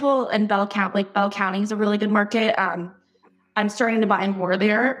 Temple and Bell County, like Bell County is a really good market. I'm starting to buy more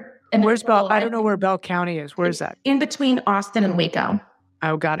there. And where's Bell? I don't know where Bell County is. Where is that? In between Austin and Waco.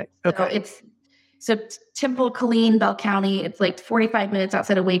 Oh, got it. Okay. So Temple, Killeen, Bell County, it's like 45 minutes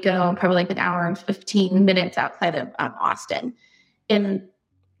outside of Waco, and probably like an hour and 15 minutes outside of Austin. And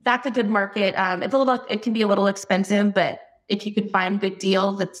that's a good market. It can be a little expensive, but if you could find good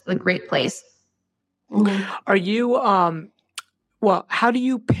deals, it's a great place. Mm-hmm. Are you, how do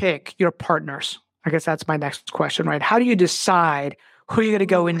you pick your partners? I guess that's my next question, right? How do you decide who you're going to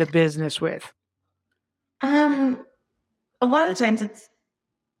go into business with? a lot of times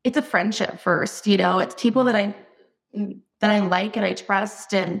it's a friendship first, it's people that I like and I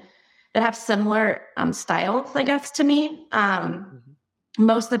trust and that have similar styles, I guess, to me.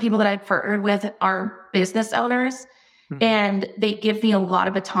 Most of the people that I've partnered with are business owners, and they give me a lot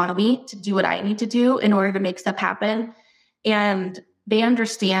of autonomy to do what I need to do in order to make stuff happen. And they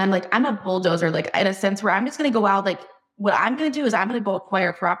understand, like, I'm a bulldozer, like, in a sense where I'm just going to go out, like, what I'm going to do is I'm going to go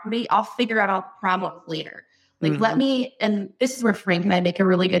acquire property. I'll figure out all the problems later. Like, and this is where Frank and I make a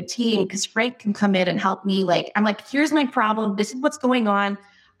really good team, because Frank can come in and help me. Like, I'm like, here's my problem. This is what's going on.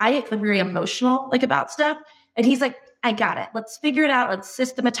 I get very emotional, like, about stuff. And he's like, I got it. Let's figure it out. Let's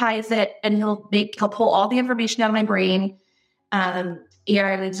systematize it. And he'll pull all the information out of my brain. And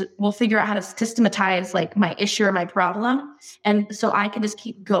we'll figure out how to systematize, like, my issue or my problem. And so I can just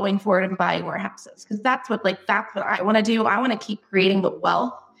keep going forward and buying more houses. Because that's what I want to do. I want to keep creating the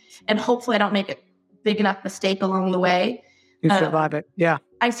wealth. And hopefully I don't make a big enough mistake along the way. You survive it. Yeah.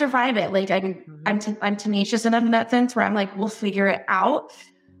 I survive it. Like, I'm tenacious enough in that sense where I'm like, we'll figure it out.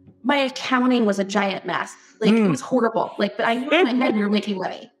 My accounting was a giant mess. Like, it was horrible. Like, but I knew in my head we were making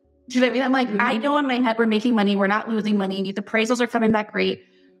money. Do you know what I mean? I'm like, I know in my head we're making money. We're not losing money. The appraisals are coming back great.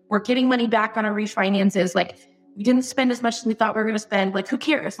 We're getting money back on our refinances. Like, we didn't spend as much as we thought we were going to spend. Like, who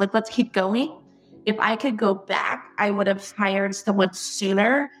cares? Like, let's keep going. If I could go back, I would have hired someone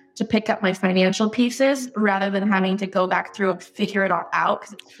sooner to pick up my financial pieces rather than having to go back through and figure it all out.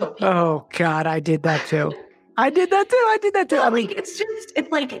 Because it's so painful. Oh, God, I did that too. I mean, it's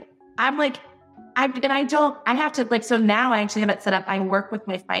like, I'm like, I have to, like, so now I actually have it set up. I work with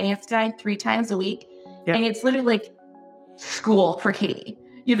my finance guy 3 times a week. Yeah. And it's literally like school for Katie.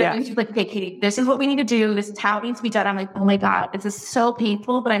 She's like, okay, Katie, this is what we need to do. This is how it needs to be done. I'm like, oh my God, this is so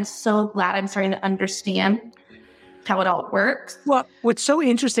painful, but I'm so glad I'm starting to understand how it all works. Well, what's so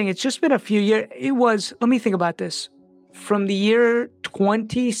interesting, it's just been a few years. Let me think about this. From the year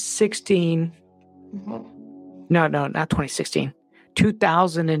 2016, no, not 2016,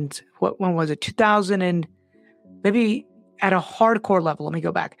 2000 and when was it? 2000 and maybe at a hardcore level. Let me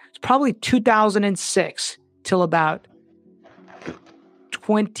go back. It's probably 2006 till about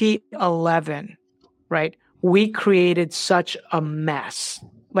 2011, right? We created such a mess.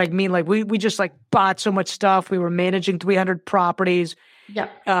 We just like bought so much stuff. We were managing 300 properties. Yeah.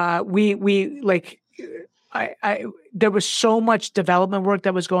 There was so much development work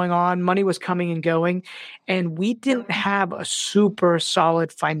that was going on. Money was coming and going, and we didn't have a super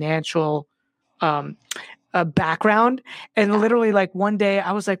solid financial background. And literally, like, one day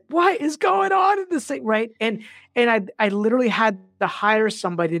I was like, what is going on in this thing? Right. And I literally had to hire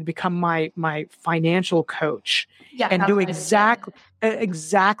somebody to become my financial coach and do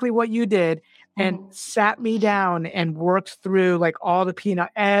exactly what you did, and sat me down and worked through, like, all the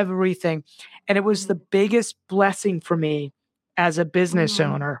everything. And it was the biggest blessing for me as a business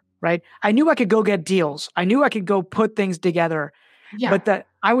owner, right? I knew I could go get deals. I knew I could go put things together. Yeah. But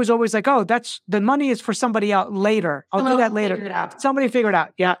I was always like, oh, the money is for somebody out later. I'll do that later. Somebody figure it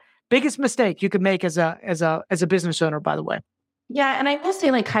out. Yeah. Biggest mistake you could make as a business owner, by the way. Yeah. And I will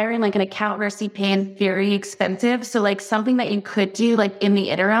say, like, hiring like an accountant or CPA is very expensive. So, like, something that you could do, like, in the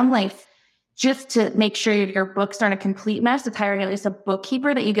interim, like, just to make sure your books aren't a complete mess, is hiring at least a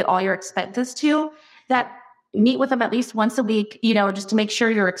bookkeeper that you get all your expenses to, that meet with them at least once a week, just to make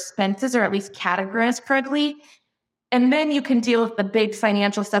sure your expenses are at least categorized correctly. And then you can deal with the big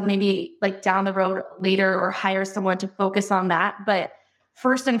financial stuff, maybe like down the road later, or hire someone to focus on that. But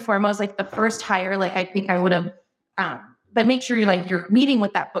first and foremost, like, the first hire, like, I think I would have, but make sure you're meeting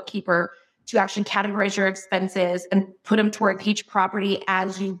with that bookkeeper to actually categorize your expenses and put them toward each property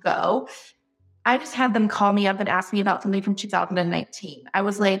as you go. I just had them call me up and ask me about something from 2019. I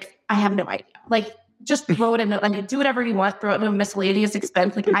was like, I have no idea. Like, just throw it in, like, do whatever you want, throw it in a miscellaneous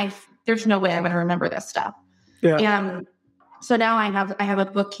expense. Like, there's no way I'm going to remember this stuff. Yeah. And so now I have a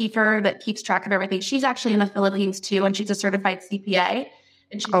bookkeeper that keeps track of everything. She's actually in the Philippines too, and she's a certified CPA.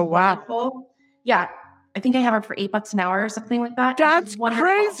 And she's wonderful. Yeah. I think I have her for $8 an hour or something like that. That's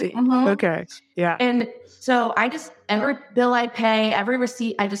crazy. Okay. Yeah. And so every bill I pay, every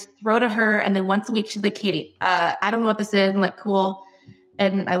receipt, I just throw to her. And then once a week, she's like, Katie, I don't know what this is. I'm like, cool.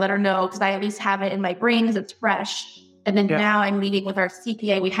 And I let her know, because I at least have it in my brain because it's fresh. And then now I'm meeting with our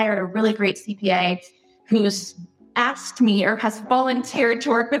CPA. We hired a really great CPA who's asked me, or has volunteered to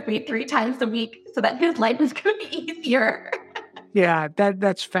work with me 3 times a week so that his life is going to be easier. Yeah,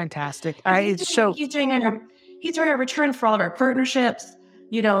 that's fantastic. He's doing a return for all of our partnerships,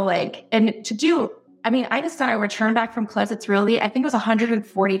 and I just got a return back from Closets Realty. I think it was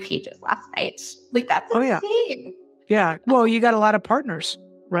 140 pages last night. Like, that's insane. Yeah. Well, you got a lot of partners.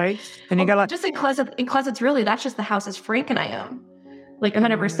 right? And you got like just in closets, really, that's just the houses Frank and I own, like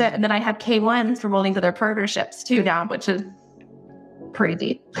 100%. And then I have K1s for rolling to their partnerships too now, which is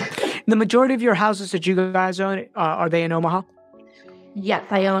crazy. the majority of your houses that you guys own, are they in Omaha? Yes,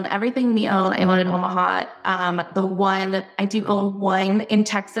 I own everything we own. I own in Omaha. I do own one in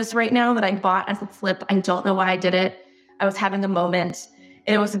Texas right now that I bought as a flip. I don't know why I did it. I was having a moment.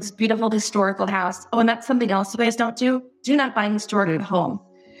 It was this beautiful historical house. Oh, and that's something else you guys don't do. Do not buy an historical home.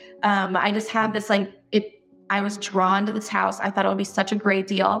 I just had this I was drawn to this house. I thought it would be such a great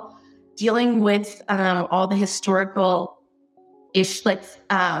deal. Dealing with all the historical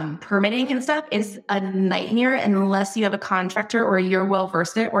permitting and stuff is a nightmare unless you have a contractor or you're well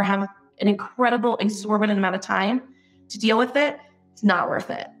versed in it or have an incredible exorbitant amount of time to deal with it. It's not worth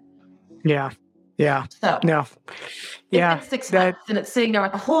it. Yeah. So no. Yeah. It's 6 months and it's sitting there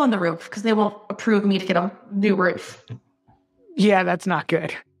with a hole in the roof because they won't approve me to get a new roof. Yeah, that's not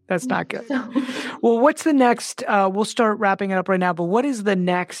good. That's not good. So, Well, what's the next? We'll start wrapping it up right now, but what is the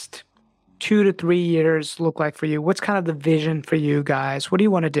next 2 to 3 years look like for you? What's kind of the vision for you guys? What do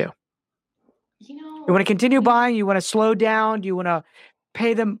you want to do? You want to continue buying? You want to slow down? Do you want to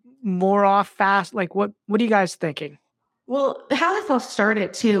pay them more off fast? Like what are you guys thinking? Well, how this all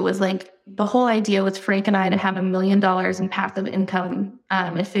started too was like the whole idea was Frank and I to have $1 million in passive income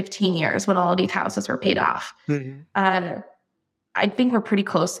in 15 years when all of these houses were paid off. Mm-hmm. I think we're pretty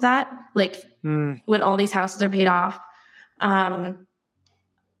close to that. Like when all these houses are paid off.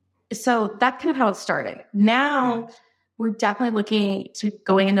 So that's kind of how it started. Now we're definitely looking to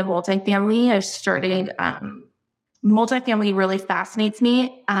going into multifamily. I've started, multifamily really fascinates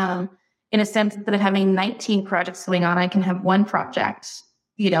me in a sense that of having 19 projects going on, I can have one project,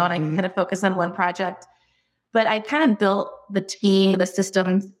 and I can kind of focus on one project. But I kind of built the team, the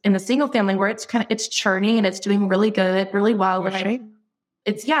systems in the single family where it's churning and it's doing really good, really well.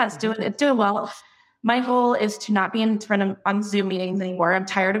 It's doing well. My goal is to not be in front of on Zoom meetings anymore. I'm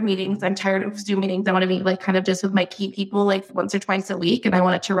tired of meetings. I'm tired of Zoom meetings. I want to meet like kind of just with my key people like once or twice a week. And I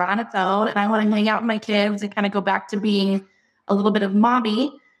want it to run on its own. And I want to hang out with my kids and kind of go back to being a little bit of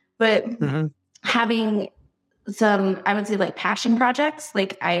mommy, but having some, I would say like passion projects.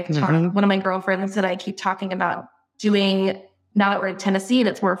 Like one of my girlfriends that I keep talking about doing now that we're in Tennessee and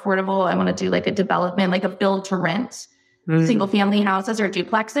it's more affordable. I want to do like a development, like a build to rent single family houses or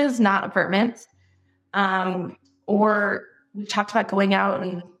duplexes, not apartments. Or we talked about going out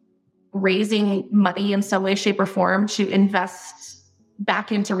and raising money in some way, shape, or form to invest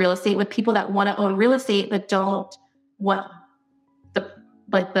back into real estate with people that want to own real estate but don't want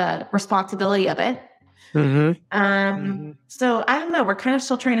the responsibility of it. So I don't know. We're kind of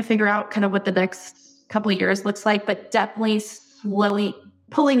still trying to figure out kind of what the next couple of years looks like, but definitely slowly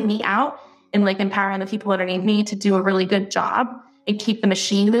pulling me out and like empowering the people underneath me to do a really good job and keep the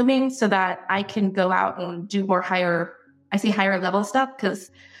machine moving so that I can go out and do more higher level stuff.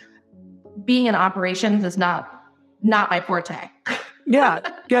 Because being in operations is not my forte.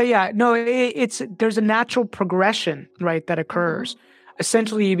 Yeah. No, there's a natural progression, right, that occurs.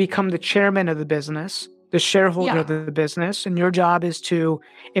 Essentially, you become the chairman of the business, the shareholder of the business, and your job is to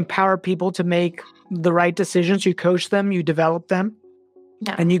empower people to make the right decisions. You coach them, you develop them,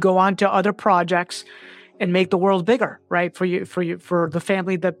 and you go on to other projects and make the world bigger, right? For the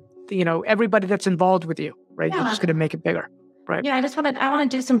family that, everybody that's involved with you, right? You're just going to make it bigger, right? Yeah. I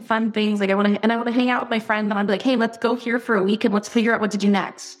want to do some fun things. Like I want to hang out with my friends and I'm like, hey, let's go here for a week and let's figure out what to do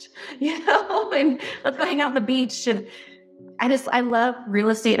next, and let's go hang out on the beach. And I love real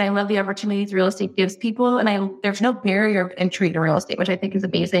estate and I love the opportunities real estate gives people. And there's no barrier of entry to real estate, which I think is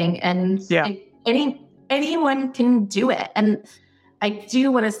amazing. And anyone can do it. And I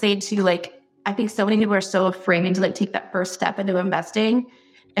do want to say too, like, I think so many people are so afraid to like take that first step into investing.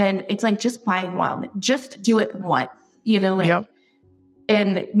 And it's like, just buy one, just do it once,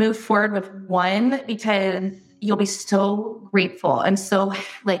 and move forward with one because you'll be so grateful and so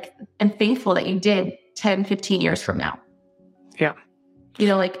and thankful that you did 10, 15 years from now. Yeah.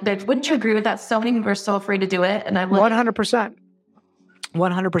 Wouldn't you agree with that? So many people are so afraid to do it. And I'm like 100%.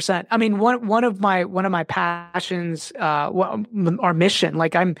 100%. I mean, one of my passions, our mission,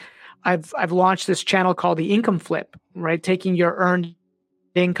 like I've launched this channel called the Income Flip, right? Taking your earned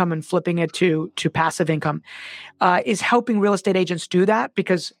income and flipping it to passive income, is helping real estate agents do that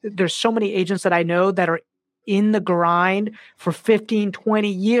because there's so many agents that I know that are in the grind for 15, 20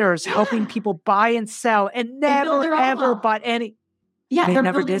 years, helping people buy and sell and never, ever bought any. Yeah. They they're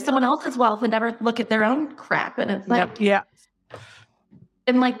never building did. someone else's wealth and never look at their own crap. And it's like,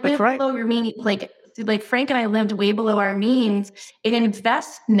 and like live below your means, like Frank and I lived way below our means and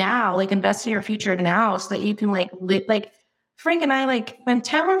invest now, like invest in your future now so that you can Frank and I, like, when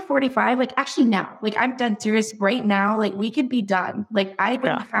 10 or 45, like, actually now, like, I'm done serious right now. Like, we could be done. Like, I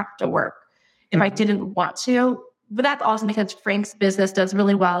wouldn't have to work if I didn't want to. But that's also because Frank's business does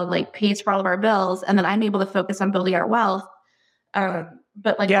really well, like, pays for all of our bills. And then I'm able to focus on building our wealth.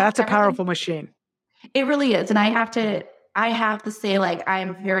 But like, yeah, that's a powerful machine. It really is. And I have to say, like,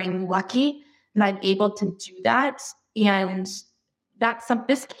 I'm very lucky that I'm able to do that. And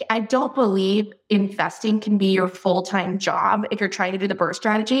I don't believe investing can be your full-time job if you're trying to do the burst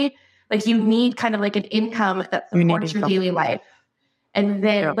strategy. Like, you need kind of like an income that supports your daily life. And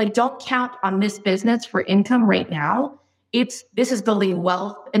then like, don't count on this business for income right now. This is building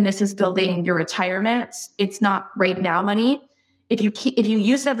wealth and this is building your retirement. It's not right now money. If you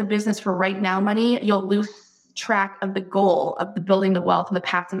use it as a business for right now money, you'll lose track of the goal of the building the wealth and the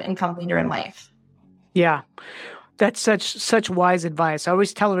passive income later in life. Yeah. That's such wise advice. I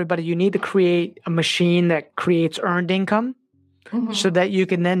always tell everybody you need to create a machine that creates earned income so that you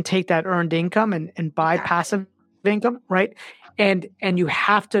can then take that earned income and buy passive income, right? And you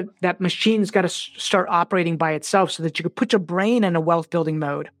have to, that machine's got to start operating by itself so that you can put your brain in a wealth building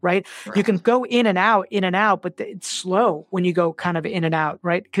mode, right? You can go in and out, but it's slow when you go kind of in and out,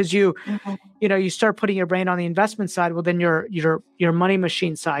 right? Because you start putting your brain on the investment side, well, then your money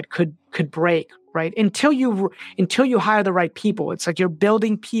machine side could break, right? Until you hire the right people. It's like you're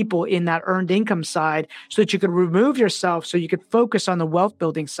building people in that earned income side so that you can remove yourself so you could focus on the wealth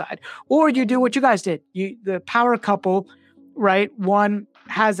building side. Or you do what you guys did. The power couple, right? One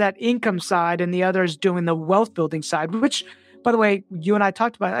has that income side and the other is doing the wealth building side, which, by the way, you and I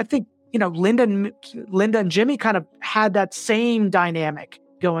talked about. I think, Linda and Jimmy kind of had that same dynamic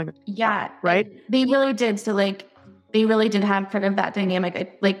going. Yeah. Right. They really did. So like, they really did have kind of that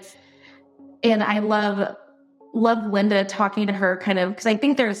dynamic. And I love Linda talking to her kind of, because I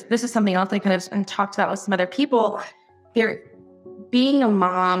think this is something else I kind of talked about with some other people. Being a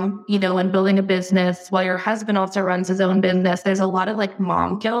mom, and building a business while your husband also runs his own business, there's a lot of like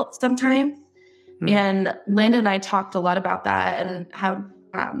mom guilt sometimes. Mm-hmm. And Linda and I talked a lot about that and how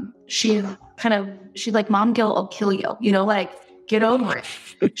she's like, mom guilt will kill you, like, get over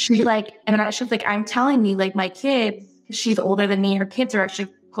it. She's like, I'm telling you, like, my kids, she's older than me, her kids are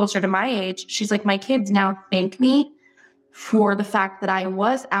actually closer to my age. She's like, my kids now thank me for the fact that I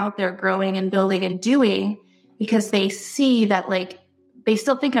was out there growing and building and doing, because they see that, like, they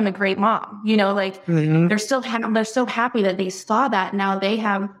still think I'm a great mom, like they're so happy that they saw that. Now they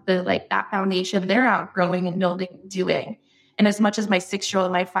have that foundation. They're out growing and building and doing. And as much as my 6-year-old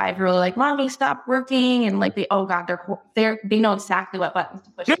and my 5-year-old are like, Mommy, stop working. And like, they know exactly what buttons to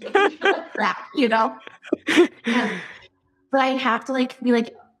push. Crap, But I have to be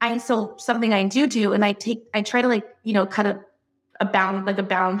like, something I do. And I try to cut a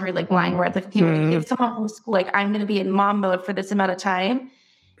boundary line where it's like, if someone from school, like, I'm going to be in mom mode for this amount of time.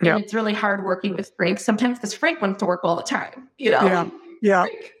 And it's really hard working with Frank sometimes because Frank wants to work all the time, Yeah.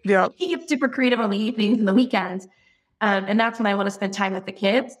 He gets super creative on the evenings and the weekends. And that's when I want to spend time with the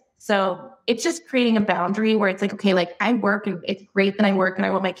kids. So it's just creating a boundary where it's like, okay, like, I work and it's great that I work and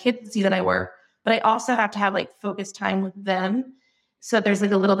I want my kids to see that I work, but I also have to have focused time with them. So there's a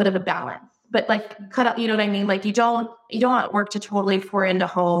little bit of a balance. But cut out, you know what I mean? Like, you don't want work to totally pour into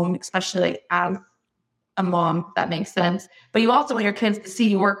home, especially as a mom, if that makes sense. But you also want your kids to see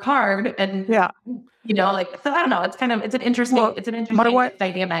you work hard and, so I don't know. It's an interesting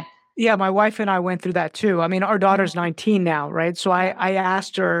dynamic. Yeah. My wife and I went through that too. I mean, our daughter's 19 now, right? So I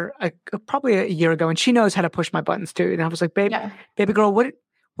asked her probably a year ago, and she knows how to push my buttons too. And I was like, baby girl, what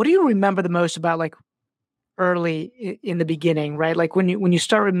do you remember the most about early in the beginning, right? Like when you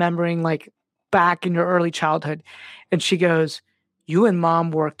start remembering back in your early childhood. And she goes, you and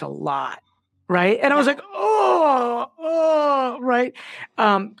mom worked a lot, right? And I was like, oh, right.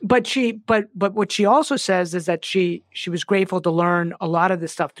 But what she also says is that she was grateful to learn a lot of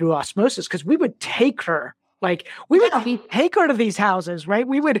this stuff through osmosis, because we would take her, take her to these houses, right?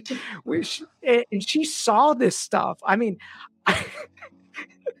 And she saw this stuff. I mean,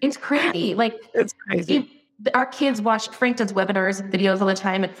 it's crazy. It's crazy. Our kids watch, Frank does webinars and videos all the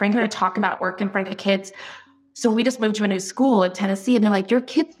time, and Frank and I talk about work in front of the kids. So we just moved to a new school in Tennessee, and they're like, your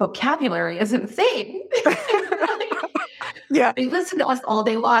kids' vocabulary is insane. Yeah. They listen to us all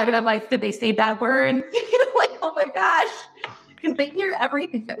day long, and I'm like, did they say bad words? Oh my gosh. Because they hear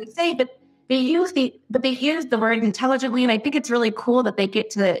everything that we say, but they use the word intelligently, and I think it's really cool that they get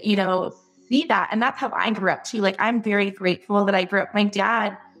to, see that. And that's how I grew up too. I'm very grateful that I grew up. My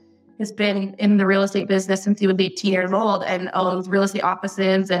dad has been in the real estate business since he was 18 years old and owns real estate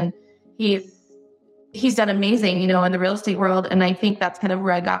offices. And he's done amazing, in the real estate world. And I think that's kind of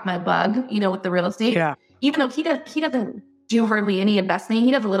where I got my bug, with the real estate. Yeah. Even though he doesn't do hardly any investing.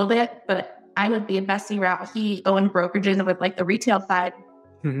 He does a little bit, but I would be investing route. He owned brokerages with like the retail side.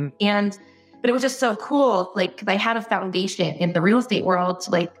 Mm-hmm. But it was just so cool. Like, 'cause I had a foundation in the real estate world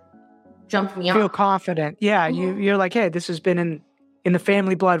to like jump me feel off. confident. Yeah. You're like, hey, this has been in the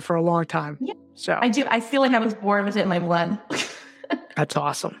family blood for a long time. Yeah. So I do. I feel like I was born with it in my blood. That's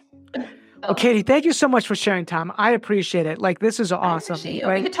awesome. Well, Katie, thank you so much for sharing time. I appreciate it. Like, this is awesome.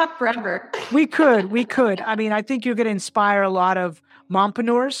 Right? We could talk forever. We could. I mean, I think you're going to inspire a lot of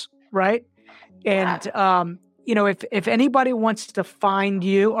mompreneurs, right? And, if anybody wants to find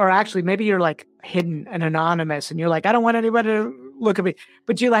you, or actually maybe you're like hidden and anonymous and you're like, I don't want anybody to look at me,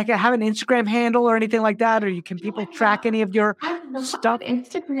 but you like have an Instagram handle or anything like that? Or people track any of your stuff?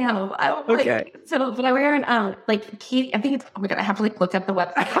 Instagram. Okay. So, but I wear an, like, Katie, I think it's, oh my God, I have to like look up the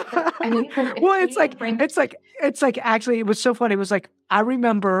website. I mean, well, it's like, actually, it was so funny. It was like, I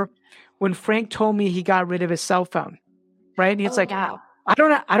remember when Frank told me he got rid of his cell phone, right? And it's I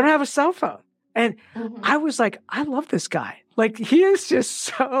don't have a cell phone. And I was like, I love this guy. Like, he is just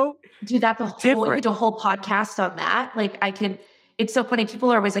so that's a whole podcast on that. Like, it's so funny.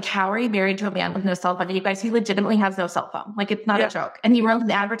 People are always like, how are you married to a man with no cell phone? And you guys, he legitimately has no cell phone. Like, it's not a joke. And he runs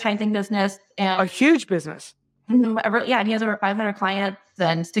an advertising business. And a huge business. Yeah, and he has over 500 clients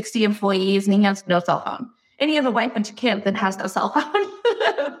and 60 employees, and he has no cell phone. And he has a wife and 2 kids and has no cell phone.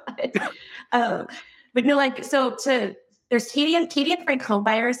 But no, like, there's Katie and Frank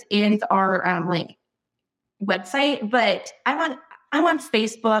Homebuyers in our like website, but I'm on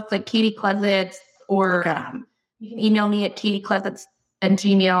Facebook, like Katie Klesitz, or you can email me at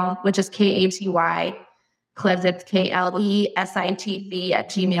katieklesitz@gmail, which is KATY Klesitz, KLESITZ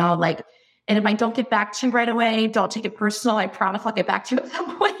 @gmail. Like, and if I don't get back to you right away, don't take it personal. I promise I'll get back to you at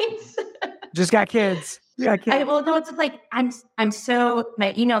some point. Just got kids. It's like my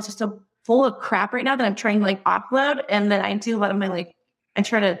email is just so full of crap right now that I'm trying to like offload, and then I do a lot of my like I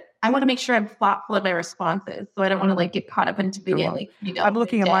want to make sure I'm thoughtful in my responses, so I don't want to like get caught up into the I'm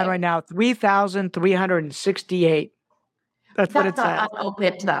looking at mine right now, 3,368. That's what it says.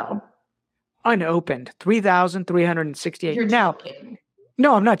 Unopened though. Unopened, 3,368. You're now, joking.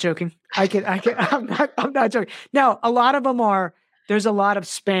 No, I'm not joking. I'm not joking. Now, a lot of them there's a lot of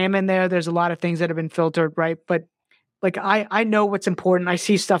spam in there. There's a lot of things that have been filtered, right? But like, I know what's important. I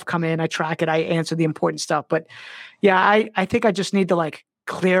see stuff come in, I track it, I answer the important stuff. But yeah, I think I just need to like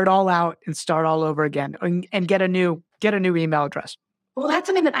clear it all out and start all over again and get a new email address. Well, that's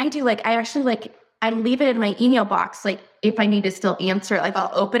something that I do. Like, I actually I leave it in my email box. Like, if I need to still answer it, like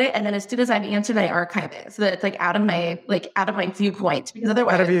I'll open it, and then as soon as I've answered, I archive it so that it's like out of my viewpoint. Because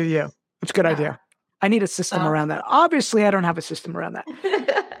otherwise, out of view, yeah, it's a good idea. I need a system around that. Obviously, I don't have a system around that.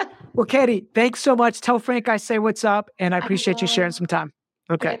 Well, Katie, thanks so much. Tell Frank I say what's up, and I appreciate you sharing some time.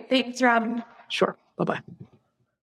 Okay. Thanks, Rob. Sure. Bye-bye.